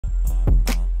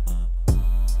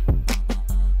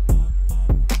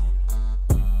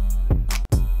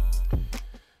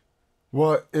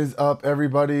What is up,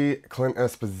 everybody? Clint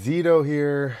Esposito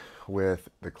here with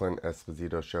the Clint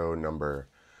Esposito Show number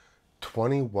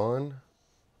 21.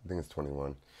 I think it's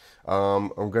 21. I'm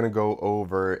going to go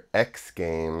over X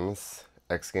Games.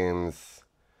 X Games,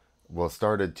 well,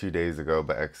 started 2 days ago,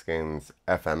 but X Games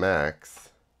FMX.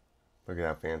 Look at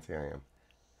how fancy I am.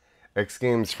 X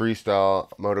Games freestyle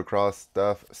motocross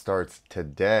stuff starts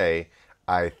today.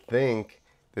 I think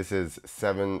this is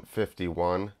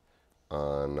 7:51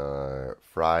 on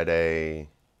Friday.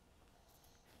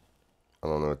 I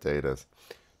don't know what day it is.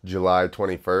 July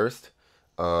 21st.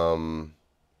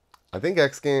 I think I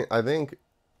think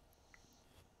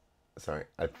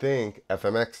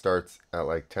FMX starts at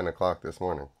like 10 o'clock this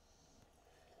morning.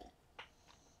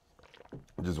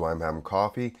 Which is why I'm having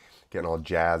coffee, getting all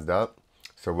jazzed up.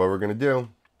 So what we're going to do,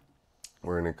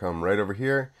 we're going to come right over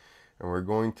here and we're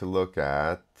going to look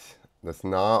at, that's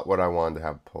not what I wanted to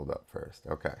have pulled up first.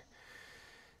 Okay.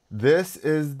 This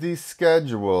is the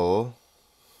schedule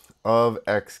of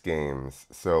X Games.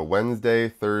 So Wednesday,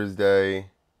 Thursday,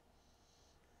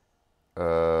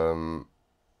 Thursday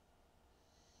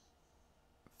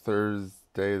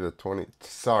the 20,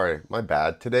 sorry, my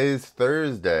bad. Today's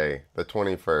Thursday, the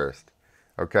 21st.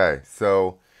 Okay,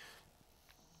 so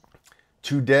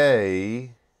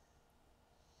today,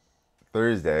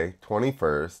 Thursday,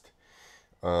 21st,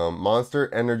 Monster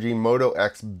Energy Moto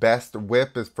X Best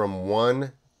Whip is from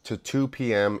 1 to 2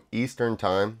 p.m. Eastern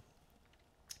Time.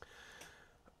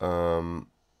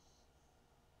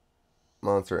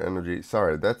 Monster Energy,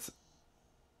 sorry, it's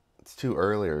too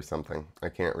early or something. I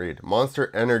can't read. Monster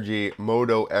Energy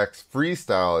Moto X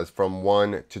Freestyle is from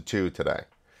 1 to 2 today.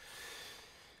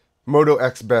 Moto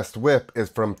X Best Whip is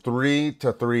from 3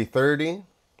 to 3:30.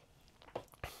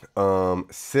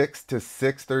 6 to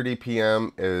 6:30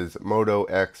 p.m. is Moto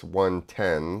X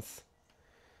 110s.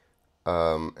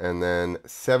 And then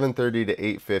 7:30 to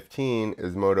 8:15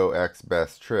 is Moto X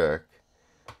Best Trick.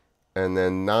 And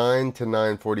then 9 to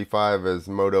 9:45 is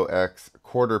Moto X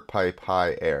Quarter Pipe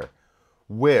High Air.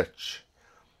 Which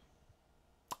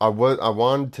I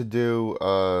wanted to do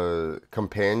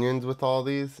companions with all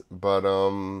these, but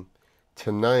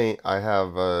tonight I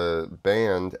have a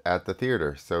band at the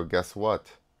theater. So guess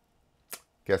what?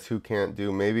 Guess who can't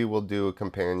do? Maybe we'll do a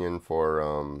companion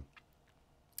for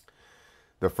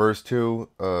the first two,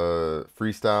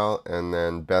 freestyle, and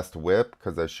then best whip,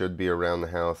 because I should be around the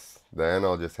house. Then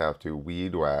I'll just have to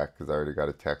weed whack, because I already got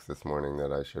a text this morning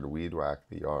that I should weed whack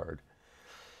the yard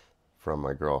from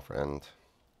my girlfriend.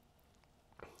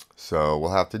 So we'll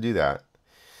have to do that.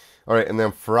 All right, and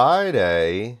then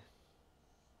Friday,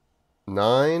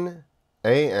 9 to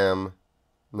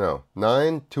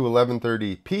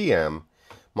 11:30 p.m.,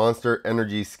 Monster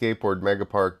Energy Skateboard Mega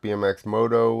Park BMX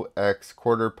Moto X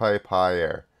Quarter Pipe High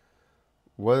Air.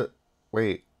 What?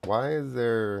 Wait, why is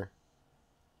there...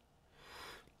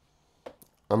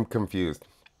 I'm confused.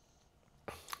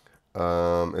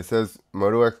 It says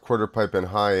Moto X Quarter Pipe and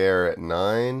High Air at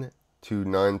 9 to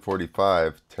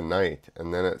 9:45 tonight.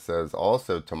 And then it says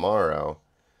also tomorrow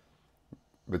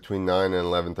between 9 and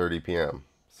 11:30 p.m.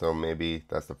 So maybe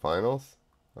that's the finals?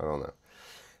 I don't know.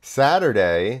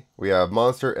 Saturday, we have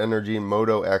Monster Energy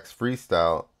Moto X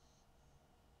Freestyle.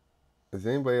 Is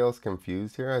anybody else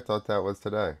confused here? I thought that was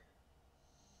today.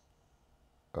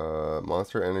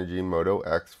 Monster Energy Moto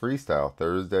X Freestyle,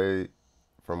 Thursday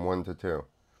from 1 to 2.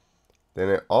 Then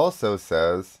it also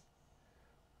says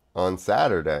on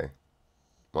Saturday,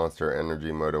 Monster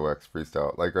Energy Moto X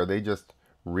Freestyle. Like, are they just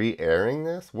re-airing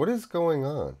this? What is going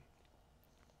on?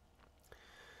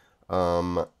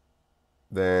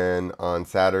 Then on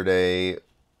Saturday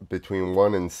between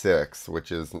 1 and 6,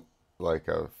 which is like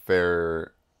a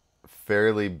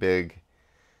fairly big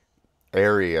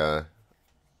area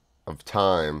of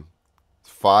time,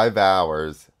 5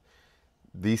 hours.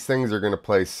 These things are going to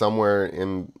play somewhere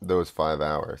in those 5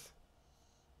 hours.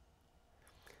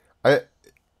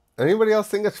 Anybody else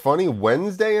think it's funny?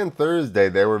 Wednesday and Thursday,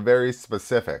 they were very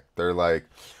specific. They're like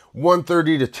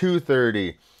 1:30 to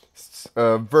 2:30,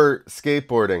 vert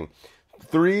skateboarding.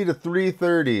 3 to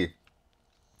 3:30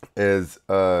 is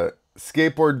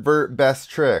skateboard vert best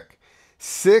trick.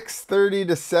 6:30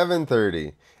 to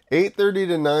 7:30. 8:30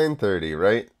 to 9:30,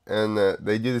 right? And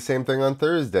they do the same thing on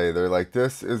Thursday. They're like,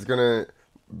 this is going to...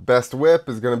 Best whip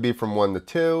is going to be from 1 to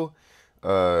 2.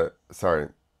 Sorry,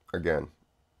 again.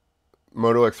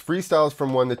 Moto X Freestyle is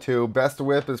from 1 to 2. Best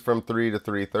whip is from 3 to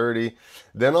 3:30.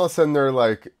 Then all of a sudden they're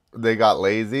like, they got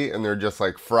lazy and they're just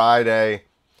like, Friday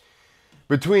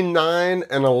between 9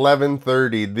 and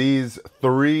 11:30, these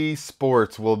 3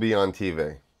 sports will be on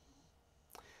TV.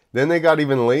 Then they got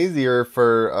even lazier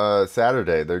for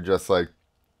Saturday. They're just like,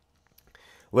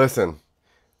 listen,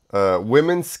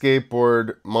 Women's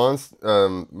skateboard,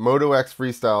 Moto X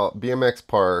Freestyle, BMX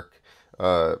Park,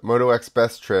 Moto X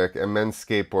Best Trick, and men's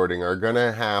skateboarding are going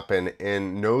to happen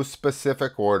in no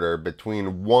specific order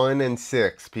between 1 and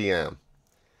 6 p.m.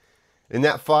 In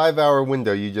that 5-hour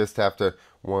window, you just have to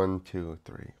 1, 2,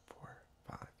 3, 4,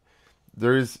 5.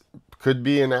 There's could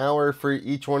be an hour for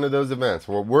each one of those events.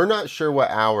 Well, we're not sure what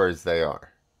hours they are.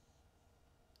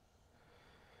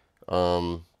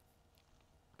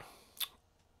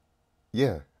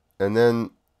 Yeah, and then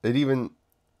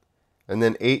and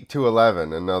then 8 to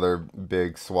 11, another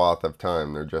big swath of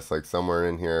time. They're just like somewhere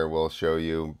in here. We'll show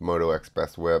you Moto X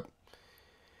Best Whip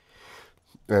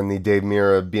and the Dave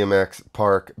Mira BMX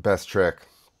Park Best Trick.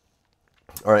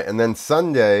 All right, and then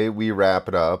Sunday we wrap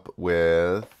it up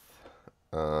with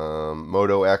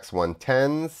Moto X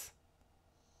 110s.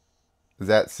 Is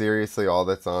that seriously all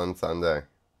that's on Sunday?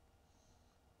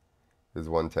 Is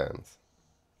 110s.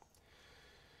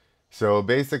 So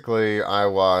basically, I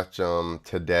watch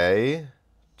today,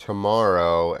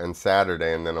 tomorrow, and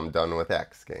Saturday, and then I'm done with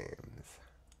X Games.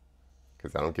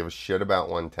 Because I don't give a shit about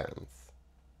 110s.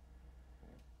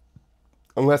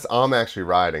 Unless I'm actually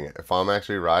riding it. If I'm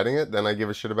actually riding it, then I give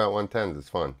a shit about 110s. It's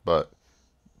fun. But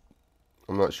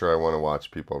I'm not sure I want to watch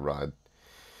people ride.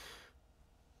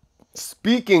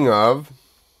 Speaking of,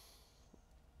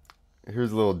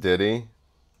 here's a little ditty.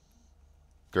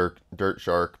 Dirt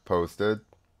Shark posted.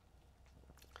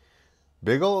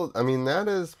 Big old, I mean, that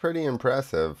is pretty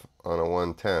impressive on a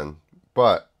 110.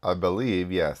 But I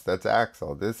believe, yes, that's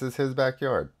Axel. This is his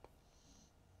backyard.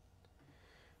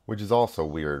 Which is also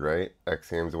weird, right?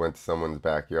 X Games went to someone's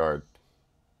backyard.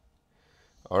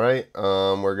 Alright,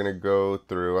 we're going to go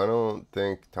through. I don't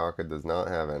think Taka does not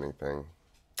have anything.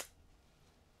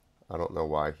 I don't know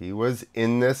why he was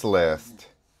in this list.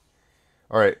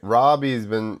 Alright, Robbie's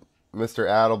been, Mr.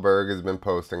 Adelberg has been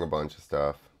posting a bunch of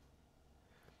stuff.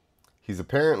 He's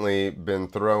apparently been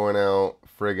throwing out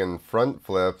friggin' front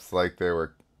flips like they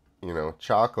were, you know,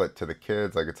 chocolate to the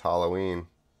kids, like it's Halloween.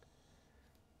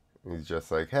 He's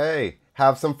just like, hey,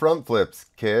 have some front flips,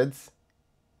 kids.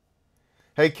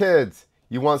 Hey, kids,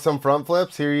 you want some front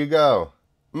flips? Here you go.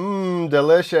 Mmm,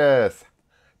 delicious.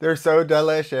 They're so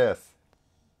delicious.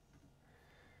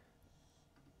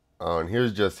 Oh, and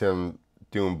here's just him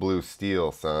doing blue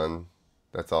steel, son.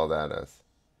 That's all that is.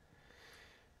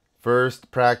 First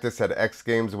practice at X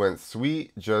Games went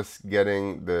sweet. Just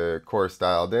getting the course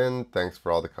dialed in. Thanks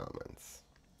for all the comments.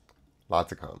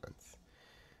 Lots of comments.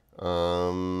 I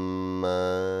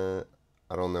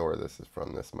don't know where this is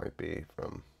from. This might be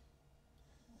from...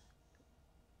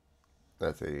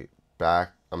 That's a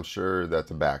back... I'm sure that's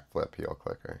a backflip heel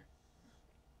clicker.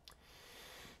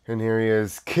 And here he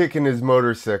is kicking his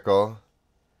motorcycle.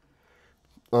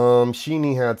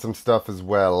 Sheeny had some stuff as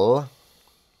well.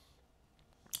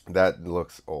 That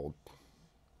looks old.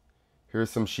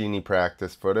 Here's some Sheeny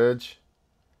practice footage.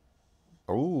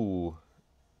 Ooh.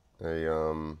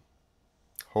 A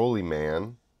holy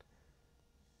man.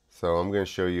 So I'm going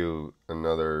to show you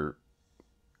another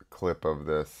clip of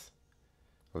this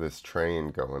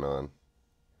train going on.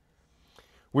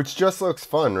 Which just looks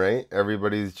fun, right?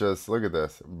 Everybody's just, look at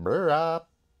this. Brrrop.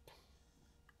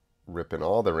 Ripping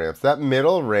all the ramps. That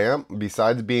middle ramp,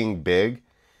 besides being big,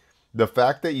 the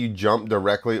fact that you jump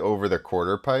directly over the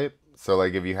quarter pipe, so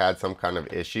like if you had some kind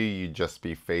of issue, you'd just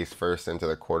be face first into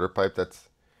the quarter pipe. That's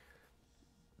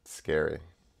scary.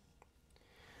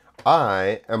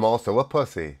 I am also a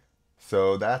pussy,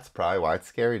 so that's probably why it's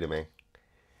scary to me.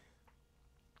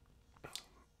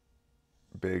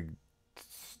 Big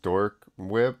stork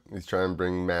whip. He's trying to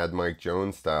bring Mad Mike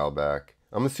Jones style back.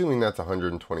 I'm assuming that's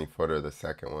 120 footer, the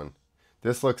second one.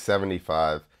 This looks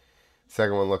 75.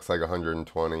 Second one looks like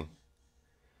 120.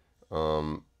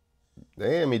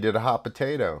 Damn, he did a hot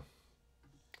potato.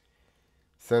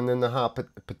 Send in the hot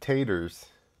potatoes.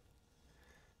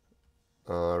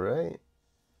 Alright.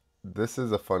 This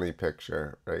is a funny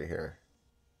picture right here.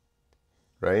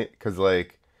 Right? Because,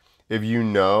 like, if you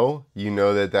know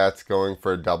that that's going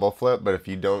for a double flip. But if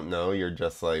you don't know, you're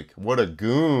just like, what a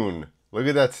goon. Look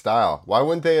at that style. Why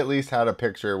wouldn't they at least had a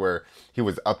picture where he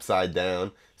was upside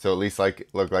down? So at least like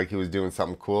looked like he was doing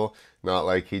something cool. Not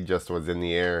like he just was in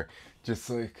the air. Just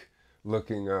like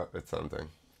looking up at something.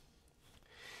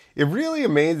 It really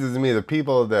amazes me the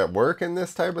people that work in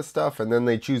this type of stuff and then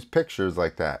they choose pictures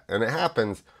like that. And it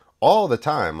happens all the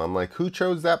time. I'm like, who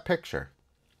chose that picture?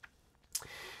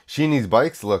 Sheeny's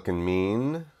bike's looking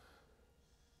mean.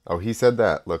 Oh, he said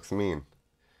that. Looks mean.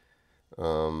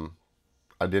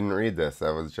 I didn't read this.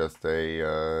 That was just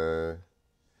a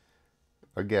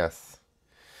guess.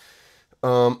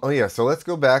 Oh yeah, so let's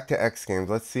go back to X Games.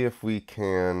 Let's see if we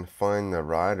can find the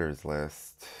riders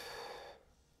list.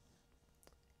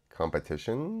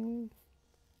 Competition?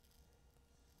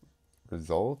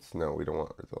 Results? No, we don't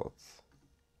want results.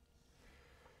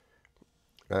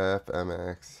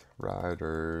 FMX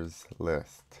riders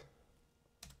list.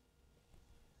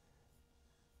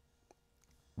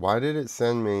 Why did it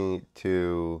send me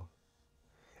to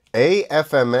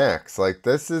AFMX? Like,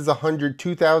 this is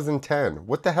 2010.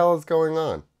 What the hell is going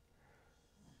on?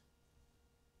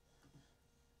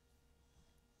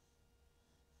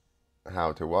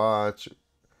 How to watch.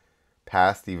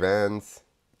 Past events.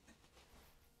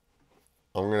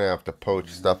 I'm going to have to poach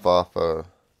stuff off of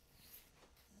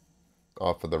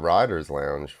the Riders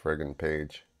Lounge friggin'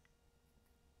 page.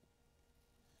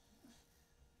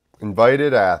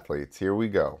 Invited athletes. Here we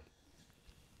go.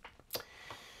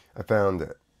 I found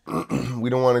it. We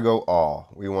don't want to go all.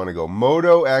 We want to go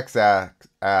Moto X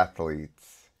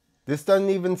athletes. This doesn't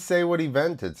even say what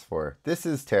event it's for. This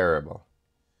is terrible.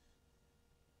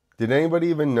 Did anybody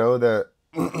even know that?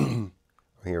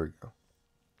 Here we go.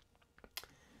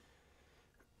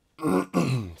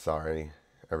 Sorry,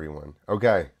 everyone.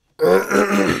 Okay.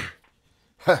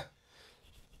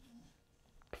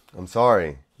 I'm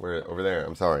sorry. We're over there.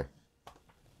 I'm sorry.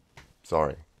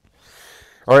 Sorry.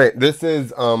 All right, this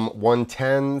is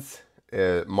 110s.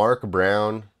 Mark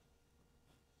Brown,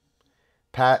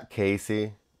 Pat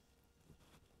Casey,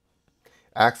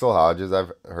 Axel Hodges.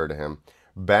 I've heard of him.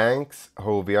 Banks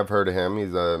Hovey. I've heard of him.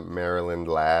 He's a Maryland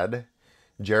lad.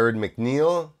 Jared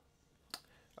McNeil,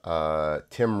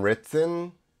 Tim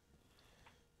Ritson,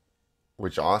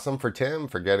 which awesome for Tim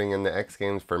for getting into X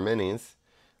Games for minis,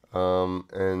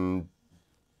 and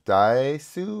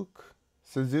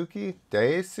Suzuki.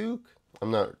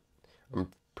 I'm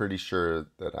pretty sure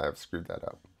that I've screwed that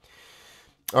up.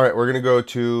 All right, we're going to go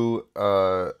to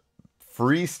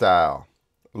freestyle.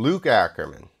 Luke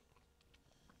Ackerman,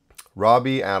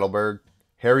 Robbie Adelberg,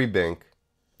 Harry Bink,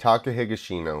 Taka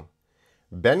Higashino,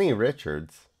 Benny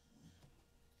Richards.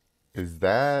 Is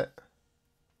that...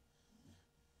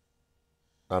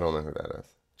 I don't know who that is.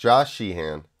 Josh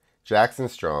Sheehan, Jackson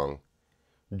Strong,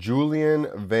 Julian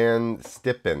Van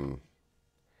Stippen.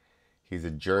 He's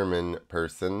a German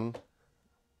person.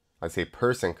 I say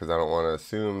person because I don't want to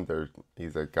assume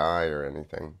he's a guy or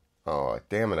anything. Oh,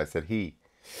 damn it, I said he.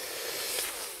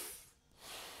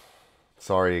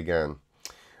 Sorry again.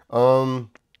 I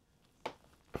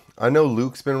know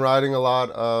Luke's been riding a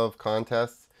lot of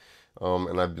contests,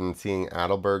 and I've been seeing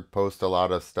Adelberg post a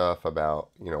lot of stuff about,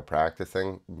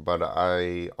 practicing, but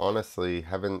I honestly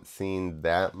haven't seen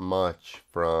that much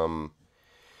from,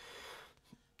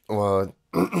 well,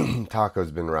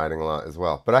 Taco's been riding a lot as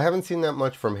well, but I haven't seen that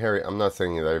much from Harry. I'm not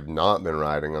saying that they've not been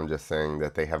riding, I'm just saying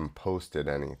that they haven't posted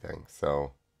anything.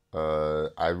 So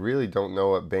I really don't know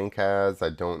what Bank has. I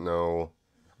don't know.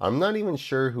 I'm not even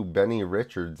sure who Benny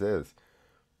Richards is.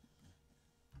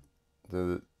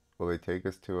 Will they take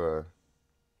us to a...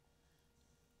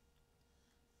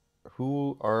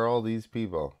 Who are all these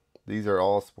people? These are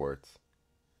all sports.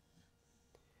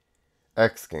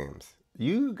 X Games.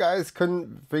 You guys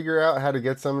couldn't figure out how to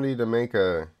get somebody to make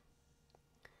a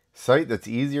site that's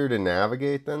easier to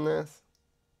navigate than this?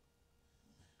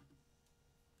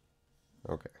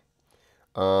 Okay.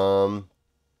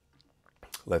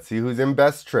 Let's see who's in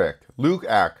Best Trick. Luke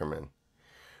Ackerman,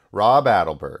 Rob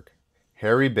Adelberg,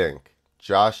 Harry Bink,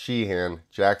 Josh Sheehan,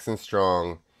 Jackson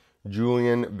Strong,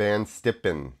 Julian Van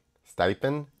Stippen.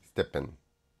 Stippen.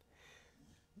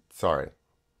 Sorry.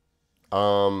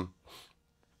 Oh,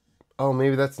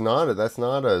 maybe that's not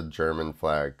a German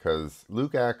flag, because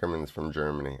Luke Ackerman's from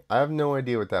Germany. I have no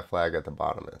idea what that flag at the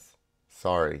bottom is.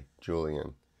 Sorry,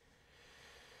 Julian.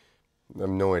 I have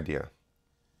no idea.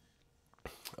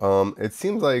 It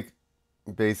seems like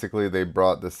basically they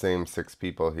brought the same 6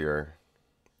 people here.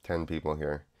 10 people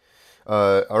here.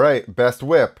 All right, Best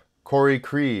Whip. Corey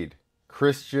Creed,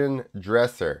 Christian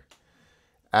Dresser,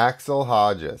 Axel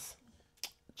Hodges,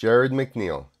 Jared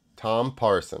McNeil, Tom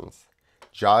Parsons,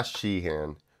 Josh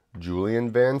Sheehan,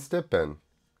 Julian Van Stippen,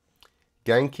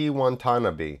 Genki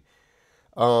Watanabe.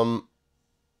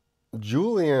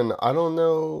 Julian, I don't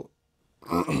know.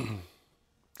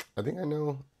 I think I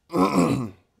know.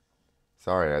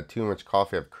 Sorry, I had too much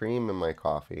coffee. I have cream in my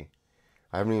coffee.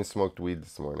 I haven't even smoked weed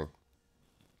this morning.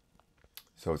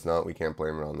 So it's not, we can't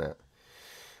blame it on that.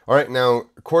 All right, now,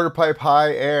 quarter pipe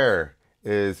high air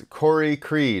is Corey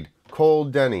Creed, Cole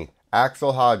Denny,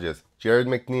 Axel Hodges, Jared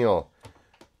McNeil,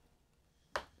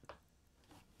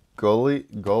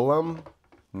 Golem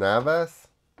Navas.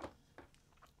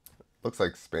 Looks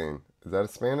like Spain. Is that a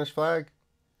Spanish flag?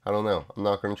 I don't know. I'm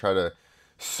not going to try to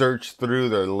search through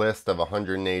their list of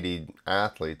 180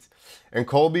 athletes. And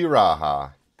Colby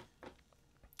Raha.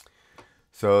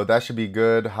 So that should be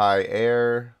good. High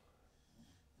air.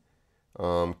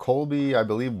 Colby, I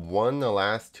believe, won the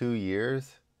last 2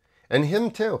 years. And him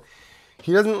too.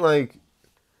 He doesn't like...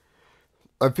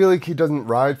 I feel like he doesn't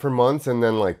ride for months and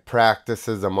then like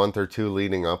practices a month or two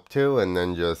leading up to and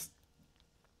then just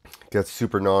gets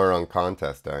super gnar on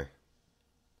contest day.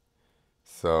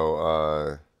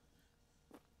 So,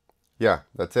 yeah,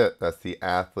 that's it. That's the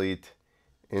athlete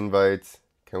invites.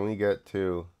 Can we get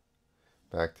to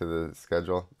back to the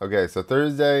schedule? Okay, so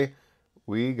Thursday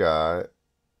we got...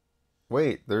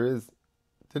 Wait, there is...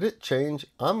 Did it change?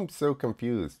 I'm so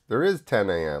confused. There is 10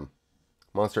 a.m.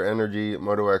 Monster Energy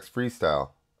Moto X Freestyle.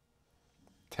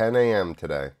 10 a.m.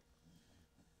 today.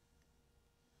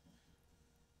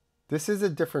 This is a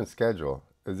different schedule.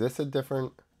 Is this a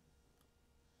different...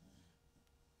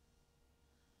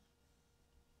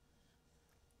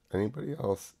 Anybody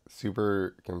else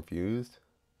super confused?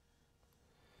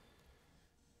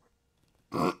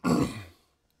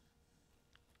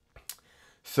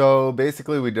 So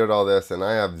basically we did all this and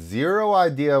I have zero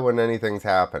idea when anything's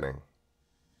happening.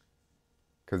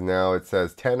 Because now it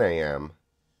says 10 a.m.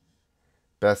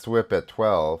 Best whip at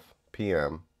 12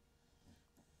 p.m.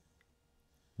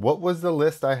 What was the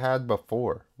list I had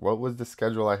before? What was the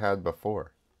schedule I had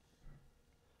before?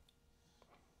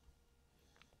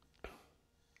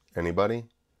 Anybody?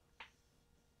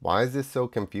 Why is this so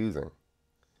confusing?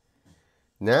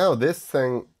 Now this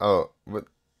thing... Oh,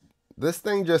 this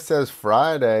thing just says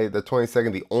Friday the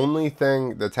 22nd. The only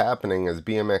thing that's happening is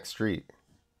BMX Street.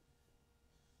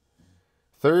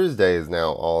 Thursday is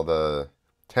now all the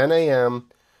 10 a.m.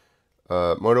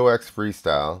 Moto X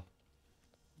Freestyle.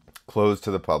 Closed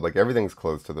to the public. Everything's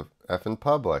closed to the effing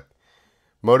public.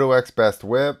 Moto X Best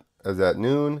Whip is at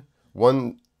noon.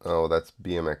 Oh, that's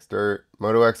BMX Dirt.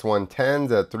 Moto X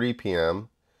 110s at 3 p.m.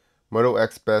 Moto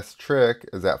X Best Trick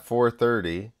is at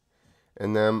 4:30.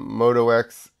 And then Moto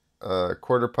X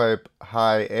Quarter Pipe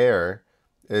High Air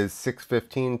is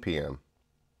 6:15 p.m.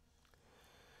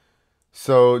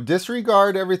 So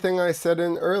disregard everything I said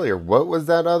in earlier. What was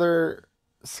that other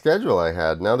schedule I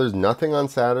had? Now there's nothing on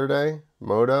Saturday,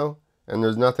 Moto, and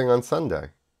there's nothing on Sunday.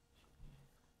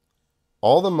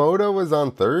 All the Moto was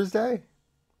on Thursday?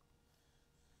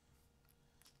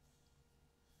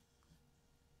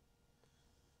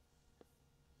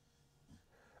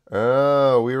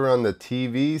 Oh, we were on the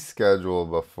TV schedule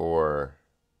before.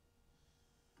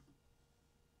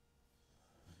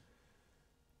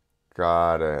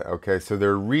 Got it. Okay, so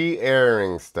they're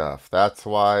re-airing stuff. That's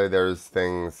why there's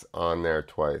things on there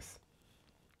twice.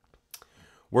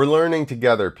 We're learning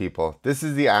together, people. This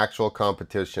is the actual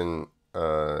competition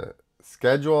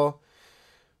schedule.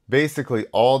 Basically,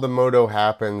 all the Moto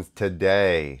happens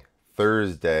today,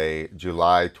 Thursday,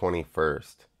 July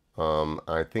 21st.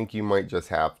 I think you might just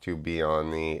have to be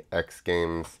on the X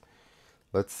Games.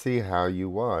 Let's see how you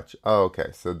watch. Oh, okay,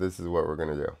 so this is what we're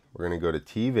going to do. We're going to go to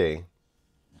TV.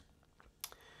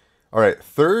 All right,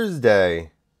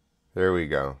 Thursday, there we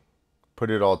go. Put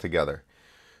it all together.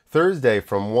 Thursday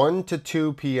from 1 to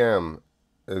 2 p.m.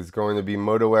 is going to be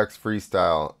Moto X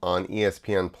Freestyle on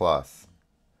ESPN+.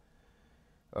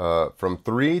 From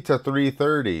 3 to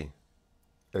 3:30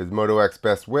 is Moto X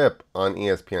Best Whip on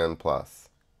ESPN+.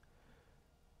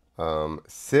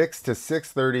 6 to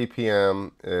 6:30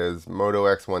 p.m. is Moto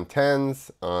X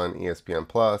 110s on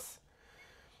ESPN+.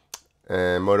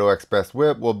 And Moto X Best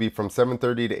Whip will be from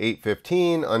 7:30 to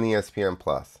 8:15 on ESPN+.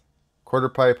 Quarter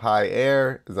Pipe High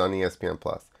Air is on ESPN+.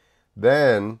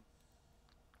 Then,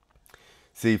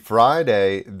 see,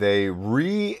 Friday, they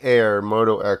re-air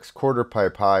Moto X Quarter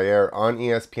Pipe High Air on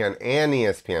ESPN and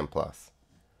ESPN+.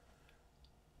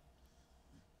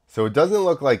 So it doesn't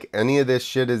look like any of this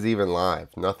shit is even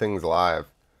live. Nothing's live.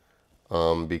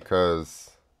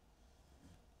 Because,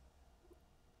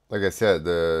 like I said,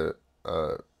 the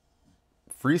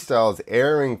freestyle is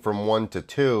airing from 1 to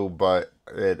 2, but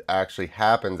it actually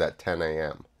happens at 10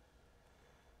 a.m.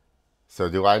 So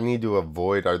do I need to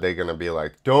avoid, are they going to be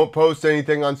like, don't post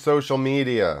anything on social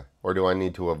media? Or do I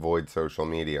need to avoid social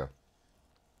media?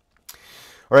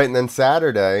 All right, and then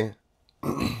Saturday,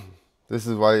 this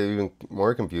is why it's even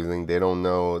more confusing. They don't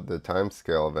know the time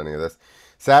scale of any of this.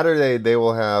 Saturday, they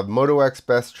will have Moto X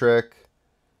Best Trick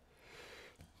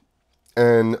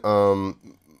and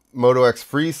Moto X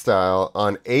Freestyle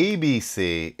on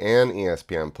ABC and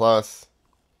ESPN+.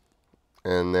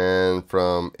 And then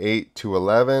from 8 to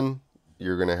 11,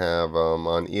 you're going to have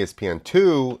on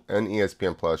ESPN2 and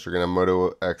ESPN+, you're going to have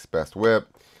Moto X Best Whip,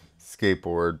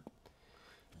 Skateboard,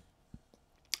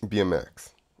 BMX.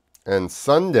 And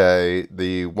Sunday,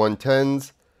 the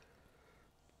 110s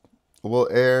will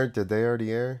air. Did they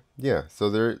already air? Yeah.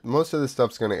 So most of the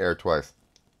stuff's going to air twice.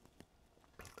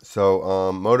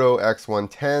 So Moto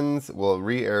X110s will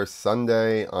re-air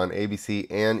Sunday on ABC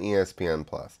and ESPN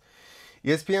Plus.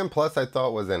 ESPN Plus I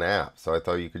thought was an app, so I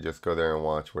thought you could just go there and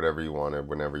watch whatever you wanted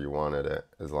whenever you wanted it,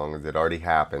 as long as it already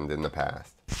happened in the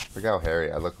past. Look how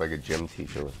hairy. I look like a gym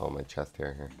teacher with all my chest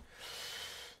hair here.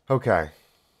 Okay.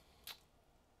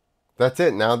 That's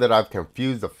it. Now that I've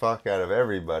confused the fuck out of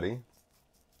everybody.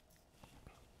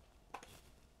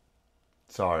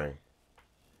 Sorry.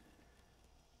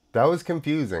 That was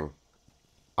confusing.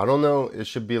 I don't know. It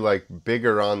should be like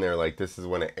bigger on there. Like this is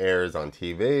when it airs on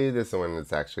TV. This is when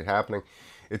it's actually happening.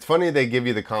 It's funny they give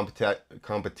you the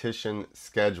competition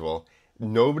schedule.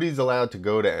 Nobody's allowed to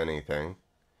go to anything.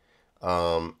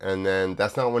 And then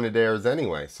that's not when it airs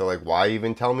anyway. So like, why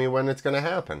even tell me when it's going to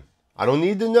happen? I don't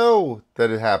need to know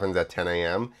that it happens at 10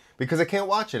 a.m. because I can't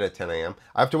watch it at 10 a.m.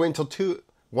 I have to wait until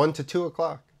 1 to 2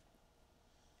 o'clock.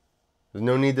 There's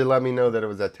no need to let me know that it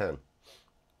was at 10.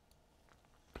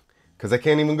 Because I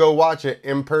can't even go watch it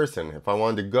in person. If I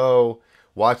wanted to go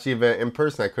watch the event in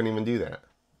person, I couldn't even do that.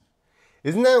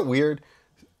 Isn't that weird?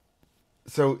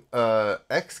 So,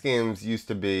 X Games used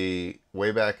to be,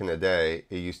 way back in the day,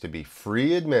 it used to be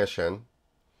free admission.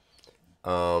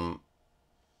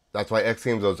 That's why X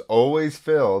Games was always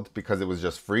filled, because it was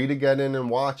just free to get in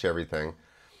and watch everything.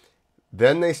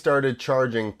 Then they started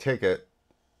charging ticket.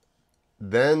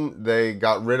 Then they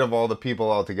got rid of all the people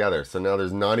altogether. So now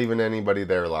there's not even anybody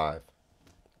there live.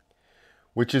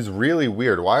 Which is really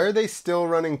weird. Why are they still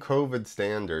running COVID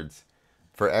standards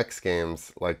for X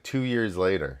Games like 2 years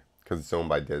later? Because it's owned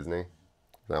by Disney? Is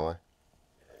that why?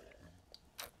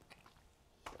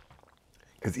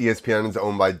 Because ESPN is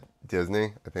owned by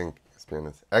Disney? I think ESPN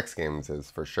is. X Games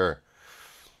is for sure.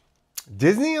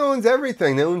 Disney owns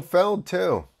everything. They own Feld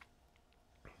too.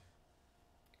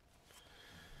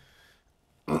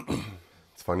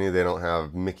 It's funny they don't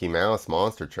have Mickey Mouse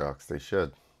monster trucks. They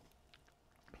should.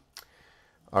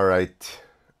 All right.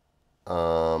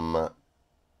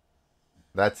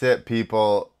 That's it,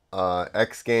 people.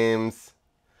 X Games.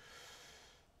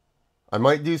 I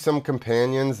might do some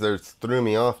companions. They threw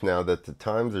me off now that the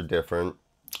times are different.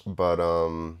 But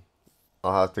I'll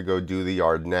have to go do the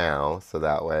yard now, so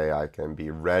that way I can be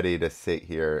ready to sit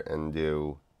here and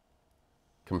do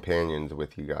companions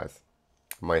with you guys.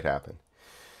 Might happen.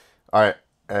 All right,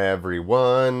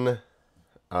 everyone.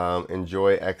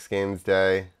 Enjoy X Games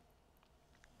Day.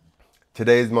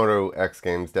 Today's Moto X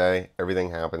Games Day.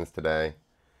 Everything happens today.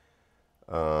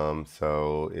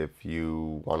 So if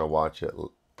you want to watch it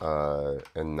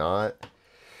and not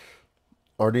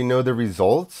already know the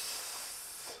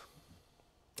results,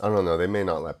 I don't know. They may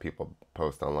not let people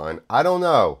post online. I don't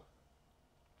know.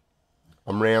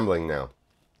 I'm rambling now.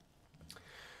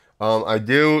 I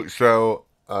do. So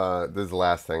this is the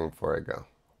last thing before I go.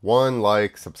 1,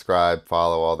 like, subscribe,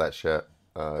 follow, all that shit.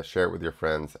 Share it with your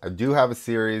friends. I do have a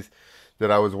series that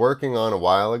I was working on a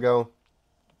while ago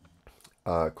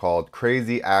called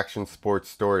Crazy Action Sports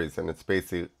Stories, and it's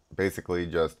basically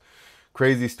just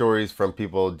crazy stories from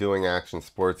people doing action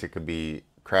sports. It could be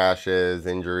crashes,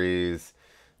 injuries,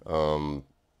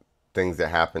 things that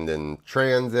happened in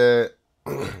transit,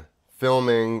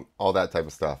 filming, all that type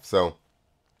of stuff. So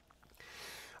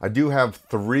I do have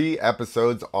 3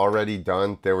 episodes already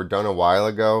done. They were done a while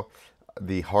ago.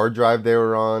 The hard drive they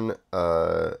were on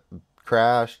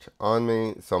crashed on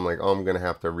me, so I'm like, oh, I'm gonna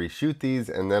have to reshoot these.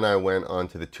 And then I went on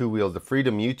to the Two Wheels of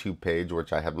Freedom YouTube page,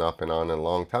 which I have not been on in a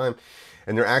long time,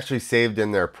 and they're actually saved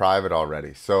in their private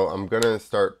already. So I'm gonna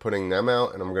start putting them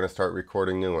out, and I'm gonna start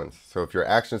recording new ones. So if you're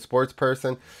an action sports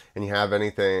person and you have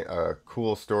anything, a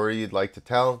cool story you'd like to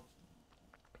tell,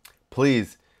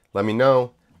 please let me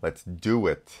know. Let's do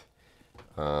it.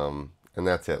 And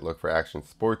that's it. Look for action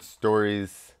sports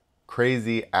stories,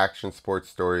 crazy action sports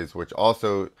stories, which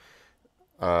also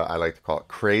I like to call it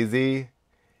crazy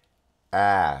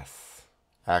ass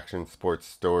action sports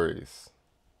stories.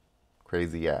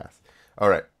 Crazy ass. All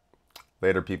right.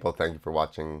 Later, people. Thank you for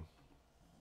watching.